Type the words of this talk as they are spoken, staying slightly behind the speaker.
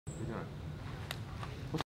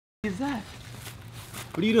What is that?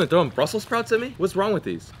 What are you doing? Throwing Brussels sprouts at me? What's wrong with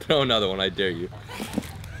these? Throw another one, I dare you.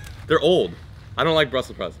 They're old. I don't like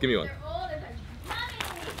Brussels sprouts. Give me one. They're old and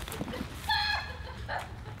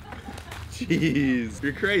they're Jeez,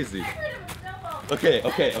 you're crazy. Okay,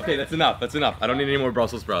 that's enough. That's enough. I don't need any more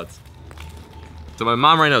Brussels sprouts. So my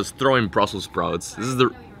mom right now is throwing Brussels sprouts. This is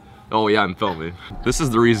the... Oh yeah, I'm filming. This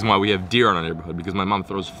is the reason why we have deer in our neighborhood, because my mom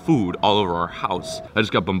throws food all over our house. I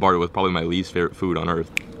just got bombarded with probably my least favorite food on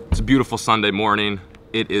earth. It's a beautiful Sunday morning.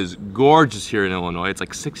 It is gorgeous here in Illinois. It's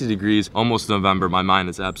like 60 degrees, almost November. My mind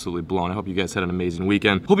is absolutely blown. I hope you guys had an amazing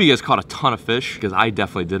weekend. Hope you guys caught a ton of fish, because I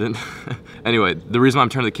definitely didn't. Anyway, the reason why I'm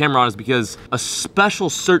turning the camera on is because a special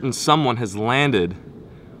certain someone has landed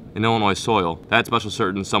in Illinois soil. That special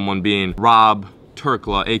certain someone being Rob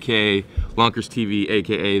Turkla, aka Lunkers TV,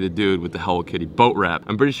 aka the dude with the Hello Kitty boat wrap.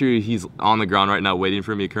 I'm pretty sure he's on the ground right now waiting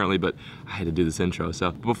for me currently, but I had to do this intro.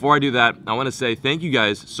 So before I do that, I want to say thank you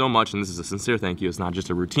guys so much, and this is a sincere thank you. It's not just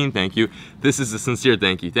a routine thank you. This is a sincere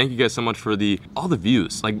thank you. Thank you guys so much for all the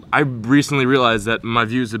views. Like, I recently realized that my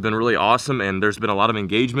views have been really awesome, and there's been a lot of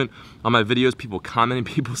engagement on my videos, people commenting,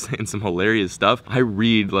 people saying some hilarious stuff. I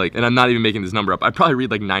read, like, and I'm not even making this number up, I probably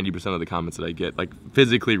read like 90% of the comments that I get, like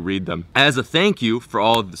physically read them. As a thank you for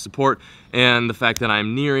all of the support and the fact that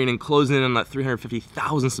I'm nearing and closing in on that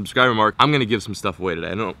 350,000 subscriber mark, I'm gonna give some stuff away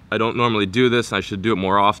today. I don't normally do this, I should do it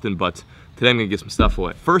more often, but today I'm gonna give some stuff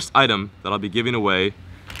away. First item that I'll be giving away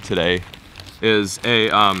today is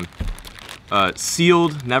a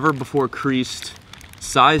sealed, never before creased,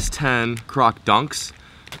 size 10 Croc Dunks.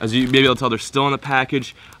 As you may be able to tell, they're still in the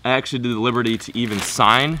package. I actually did the liberty to even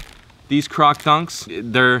sign these Croc Dunks.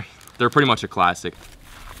 They're pretty much a classic.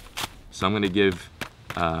 So I'm gonna give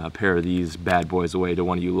a pair of these bad boys away to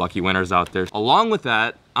one of you lucky winners out there. Along with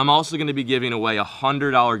that, I'm also gonna be giving away a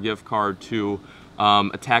 $100 gift card to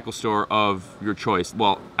a tackle store of your choice.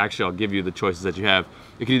 Well, actually, I'll give you the choices that you have.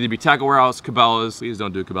 It could either be Tackle Warehouse, Cabela's, please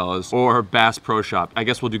don't do Cabela's, or Bass Pro Shop. I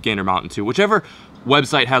guess we'll do Gander Mountain too. Whichever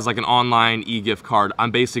website has like an online e-gift card,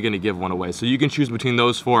 I'm basically gonna give one away. So you can choose between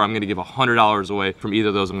those four. I'm gonna give $100 away. From either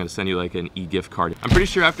of those, I'm gonna send you like an e-gift card. I'm pretty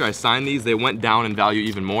sure after I signed these, they went down in value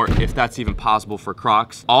even more, if that's even possible for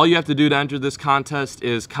Crocs. All you have to do to enter this contest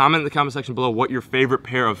is comment in the comment section below what your favorite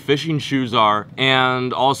pair of fishing shoes are,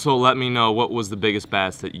 and also let me know what was the biggest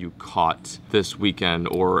bass that you caught this weekend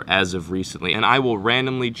or as of recently, and I will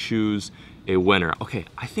randomly choose a winner. Okay,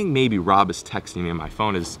 I think maybe Rob is texting me and my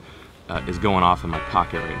phone is going off in my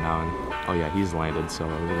pocket right now. And, oh yeah, he's landed, so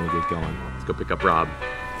we're gonna get going. Let's go pick up Rob.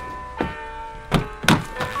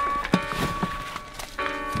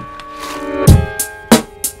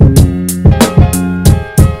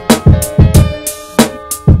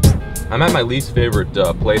 I'm at my least favorite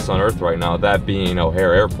place on earth right now, that being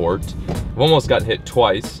O'Hare Airport. I've almost got hit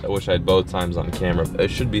twice. I wish I had both times on camera. I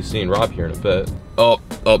should be seeing Rob here in a bit. Oh,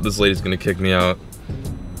 this lady's gonna kick me out.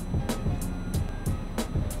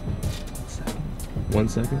 1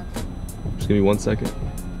 second. Just give me 1 second.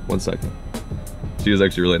 1 second. She was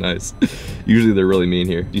actually really nice. Usually they're really mean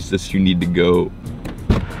here. She says you need to go.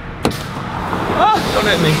 Ah, don't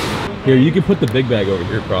hit me. Here, you can put the big bag over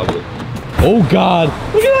here probably. Oh God,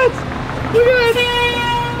 look at that. Look at that.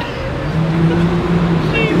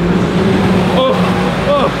 Oh.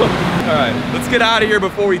 All right, let's get out of here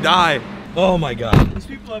before we die. Oh my God. These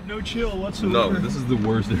people have no chill whatsoever. No, this is the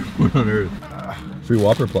worst airport on earth. Free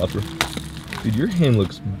Whopper Plopper. Dude, your hand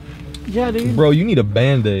looks... Yeah, dude. Bro, you need a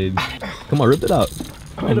Band-Aid. Come on, rip it out.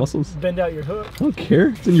 Come on, muscles. Bend out your hook. I don't care.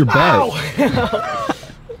 It's in your bag.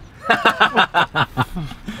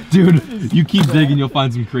 Dude, you keep digging, you'll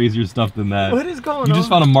find some crazier stuff than that. What is going on? You just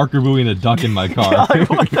found a marker buoy and a duck in my car. God,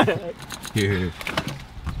 what the heck? Here.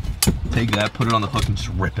 Take that, put it on the hook, and just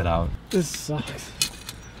rip it out. This sucks.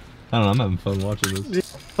 I don't know, I'm having fun watching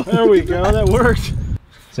this. There we go, that worked.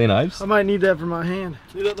 St. Ives? I might need that for my hand.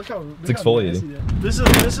 Dude, look how it's exfoliating. This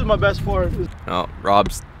is my best part. Oh,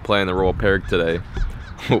 Rob's playing the role of Perig today.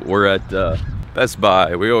 We're at Best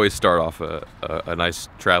Buy. We always start off a nice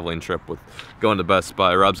traveling trip with going to Best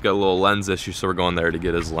Buy. Rob's got a little lens issue, so we're going there to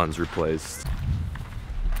get his lens replaced.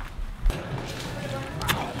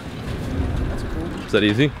 Is that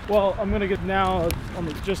easy? Well, I'm gonna get now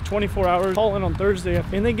just 24 hours. Call in on Thursday,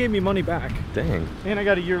 and they gave me money back. Dang. And I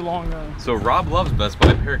got a year-long. So Rob loves Best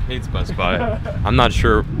Buy. Perig hates Best Buy. I'm not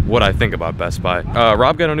sure what I think about Best Buy.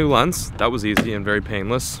 Rob got a new lens. That was easy and very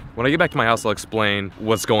painless. When I get back to my house, I'll explain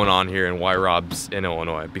what's going on here and why Rob's in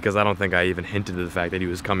Illinois, because I don't think I even hinted at the fact that he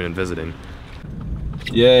was coming and visiting.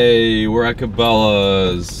 Yay, we're at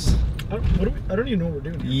Cabela's. I don't even know what we're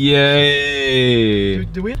doing here. Yay!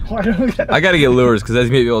 Do we? I gotta get lures because as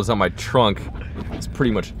you may be able to tell, my trunk is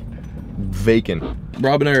pretty much vacant.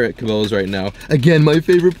 Rob and I are at Cabela's right now. Again, my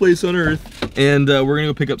favorite place on earth. And we're gonna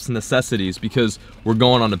go pick up some necessities because we're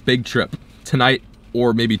going on a big trip tonight,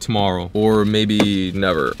 or maybe tomorrow, or maybe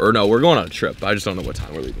never. Or no, we're going on a trip. I just don't know what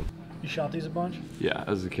time we're leaving. You shot these a bunch? Yeah,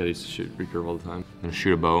 as a kid I used to shoot recurve all the time. And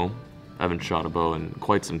shoot a bow. I haven't shot a bow in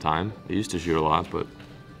quite some time. I used to shoot a lot, but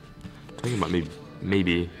thinking about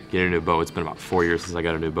maybe getting a new bow. It's been about 4 years since I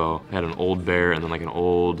got a new bow. I had an old Bear and then like an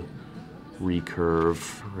old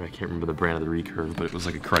recurve. I can't remember the brand of the recurve, but it was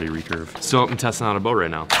like a cruddy recurve. So I'm testing out a bow right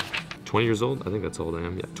now. 20 years old? I think that's how old I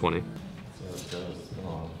am. Yeah, 20.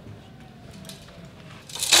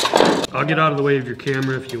 I'll get out of the way of your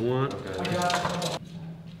camera if you want. Okay.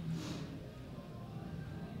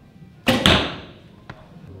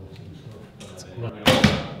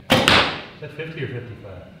 Is that 50 or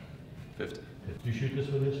 55? 50. Did you shoot this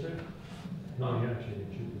with this rig? No, you actually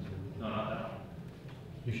didn't shoot this one. No, not that one.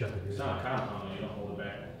 You shot the It's grizzly. not a compound, you don't hold it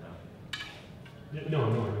back all the time. Yeah, no, I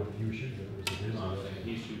know. You were shooting it. It was a grizzly. No, I'm saying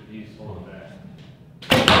he's holding it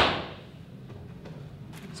back.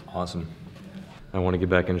 It's awesome. I want to get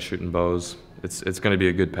back into shooting bows. It's going to be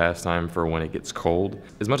a good pastime for when it gets cold.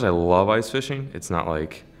 As much as I love ice fishing, it's not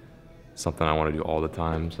like something I want to do all the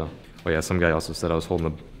time. So, oh yeah, some guy also said I was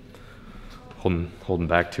holding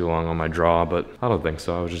back too long on my draw, but I don't think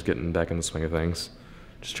so. I was just getting back in the swing of things.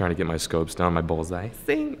 Just trying to get my scopes down, my bullseye.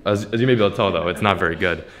 As you may be able to tell though, it's not very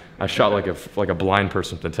good. I shot like a blind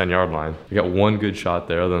person from the 10-yard line. I got one good shot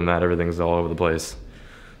there. Other than that, everything's all over the place.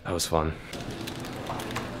 That was fun.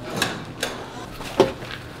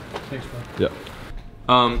 Thanks, bro. Yeah.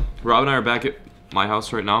 Rob and I are back at my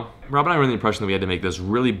house right now. Rob and I were under the impression that we had to make this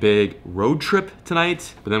really big road trip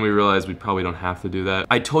tonight, but then we realized we probably don't have to do that.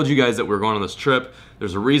 I told you guys that we're going on this trip.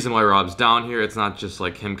 There's a reason why Rob's down here. It's not just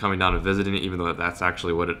like him coming down and visiting, even though that's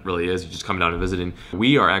actually what it really is. He's just coming down and visiting.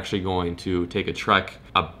 We are actually going to take a trek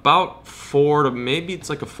about 4 to maybe it's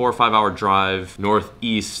like a 4 or 5 hour drive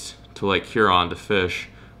northeast to Lake Huron to fish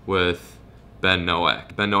with Ben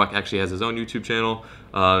Nowak. Ben Nowak actually has his own YouTube channel,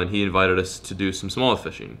 and he invited us to do some smallmouth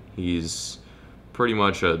fishing. He's pretty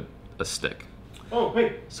much a stick. Oh,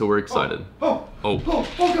 wait. So we're excited. Oh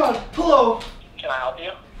God, hello. Can I help you?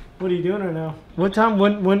 What are you doing right now? What time,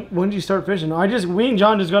 when did you start fishing? We and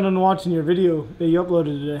John just got on watching your video that you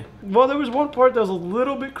uploaded today. Well, there was one part that was a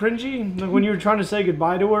little bit cringy, like when you were trying to say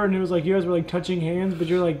goodbye to her and it was like you guys were like touching hands, but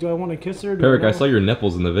you're like, do I want to kiss her? Eric, I saw your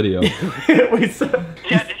nipples in the video. Wait, so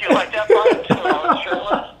Yeah, did you like that part too? I was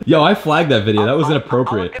shirtless. Yo, I flagged that video. That was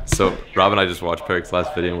inappropriate. So Rob and I just watched Peric's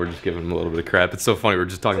last video and we're just giving him a little bit of crap. It's so funny. We're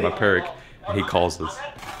just talking about Peric and he calls us.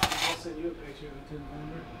 I'll send you a picture of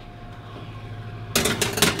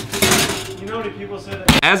it. You know how many people say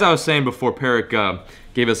that? As I was saying before, Peric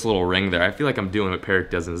gave us a little ring there. I feel like I'm doing what Peric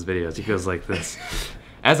does in his videos. He goes like this.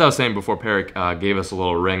 As I was saying before, Peric gave us a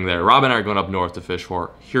little ring there. Rob and I are going up north to fish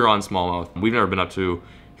for Huron smallmouth. We've never been up to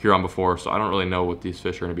Huron before, so I don't really know what these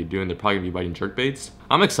fish are going to be doing. They're probably going to be biting jerkbaits.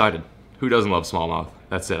 I'm excited. Who doesn't love smallmouth?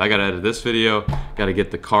 That's it. I got to edit this video, got to get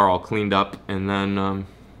the car all cleaned up, and then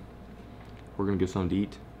we're going to get something to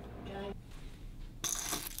eat.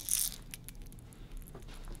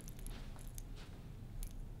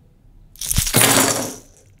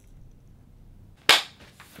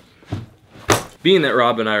 Being that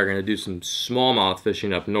Rob and I are going to do some smallmouth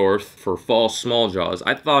fishing up north for fall small jaws,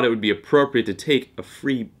 I thought it would be appropriate to take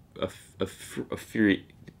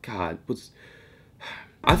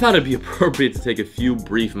I thought it'd be appropriate to take a few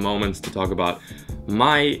brief moments to talk about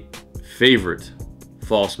my favorite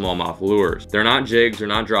fall smallmouth lures. They're not jigs, they're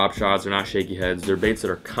not drop shots, they're not shaky heads. They're baits that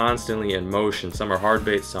are constantly in motion. Some are hard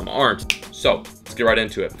baits, some aren't. So let's get right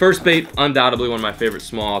into it. First bait, undoubtedly one of my favorite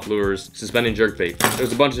smallmouth lures, suspending jerkbait.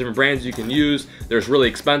 There's a bunch of different brands you can use. There's really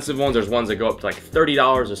expensive ones. There's ones that go up to like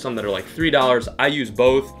 $30. There's some that are like $3. I use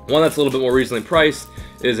both. One that's a little bit more reasonably priced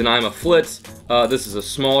is an I'm a Flitz. This is a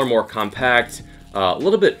smaller, more compact, a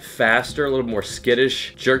little bit faster, a little bit more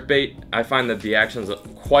skittish jerkbait. I find that the action is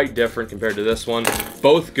quite different compared to this one.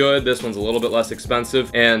 Both good. This one's a little bit less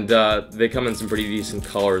expensive, and they come in some pretty decent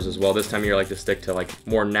colors as well. This time of year I like to stick to like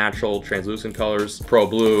more natural translucent colors. Pro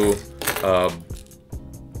blue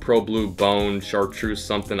bone, chartreuse,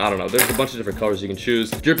 something. I don't know. There's a bunch of different colors you can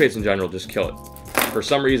choose. Jerkbaits in general just kill it. For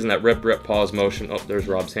some reason, that rip, pause motion, oh, there's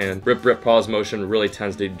Rob's hand. Rip, pause motion really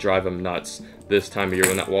tends to drive them nuts this time of year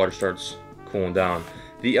when that water starts cooling down.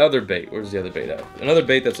 The other bait, where's the other bait at? Another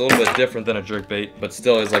bait that's a little bit different than a jerk bait, but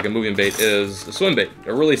still is like a moving bait, is the swim bait.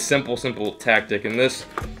 A really simple tactic, and this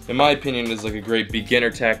in my opinion, is like a great beginner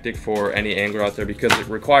tactic for any angler out there because it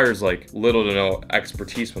requires like little to no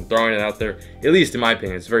expertise when throwing it out there. At least in my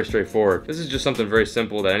opinion, it's very straightforward. This is just something very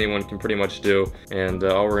simple that anyone can pretty much do, and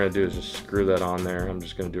all we're gonna do is just screw that on there. I'm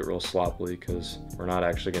just gonna do it real sloppily because we're not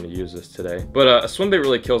actually gonna use this today. But a swim bait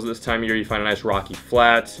really kills it this time of year. You find a nice rocky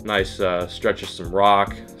flat, nice stretch of some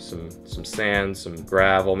rock, some sand, some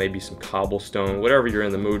gravel, maybe some cobblestone, whatever you're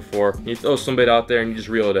in the mood for. You throw a swim bait out there and you just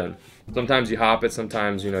reel it in. Sometimes you hop it,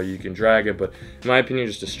 sometimes, you know, you can drag it, but in my opinion,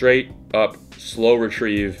 just a straight up, slow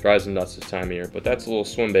retrieve drives them nuts this time of year. But that's a little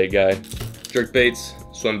swim bait guy. Jerk baits,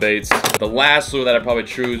 swim baits. The last lure that I probably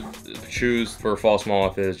choose for fall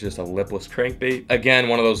smallmouth is just a lipless crankbait. Again,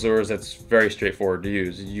 one of those lures that's very straightforward to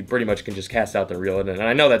use. You pretty much can just cast out there and reel it in. And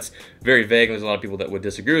I know that's very vague, and there's a lot of people that would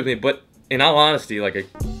disagree with me, but in all honesty, like a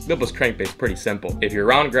lipless crankbait is pretty simple. If you're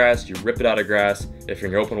around grass, you rip it out of grass. If you're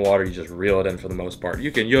in your open water, you just reel it in for the most part.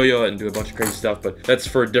 You can yo-yo it and do a bunch of crazy stuff, but that's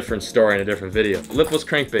for a different story and a different video. Lipless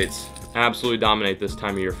crankbaits absolutely dominate this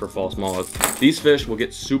time of year for fall smallmouth. These fish will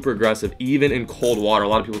get super aggressive even in cold water. A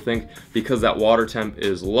lot of people think because that water temp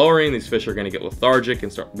is lowering, these fish are gonna get lethargic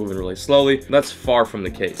and start moving really slowly. That's far from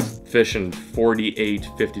the case. Fish in 48,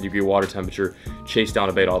 50-degree water temperature chase down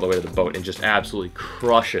a bait all the way to the boat and just absolutely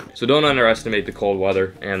crush it. So don't underestimate the cold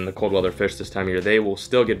weather and the cold weather fish this time of year. They will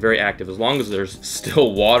still get very active as long as there's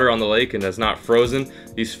still water on the lake and it's not frozen.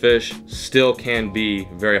 These fish still can be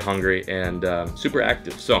very hungry and super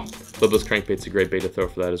active. So lipless crankbait's a great bait to throw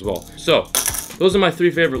for that as well. So those are my 3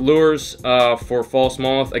 favorite lures for fall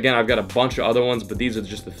smallmouth. Again, I've got a bunch of other ones, but these are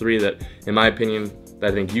just the 3 that, in my opinion, that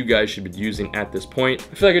I think you guys should be using at this point.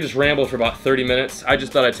 I feel like I just rambled for about 30 minutes. I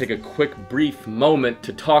just thought I'd take a quick, brief moment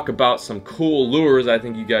to talk about some cool lures I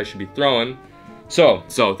think you guys should be throwing. So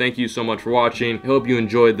thank you so much for watching. I hope you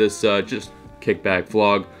enjoyed this just kickback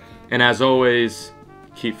vlog. And as always,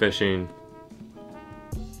 keep fishing,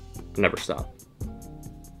 never stop.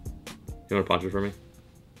 You wanna punch it for me?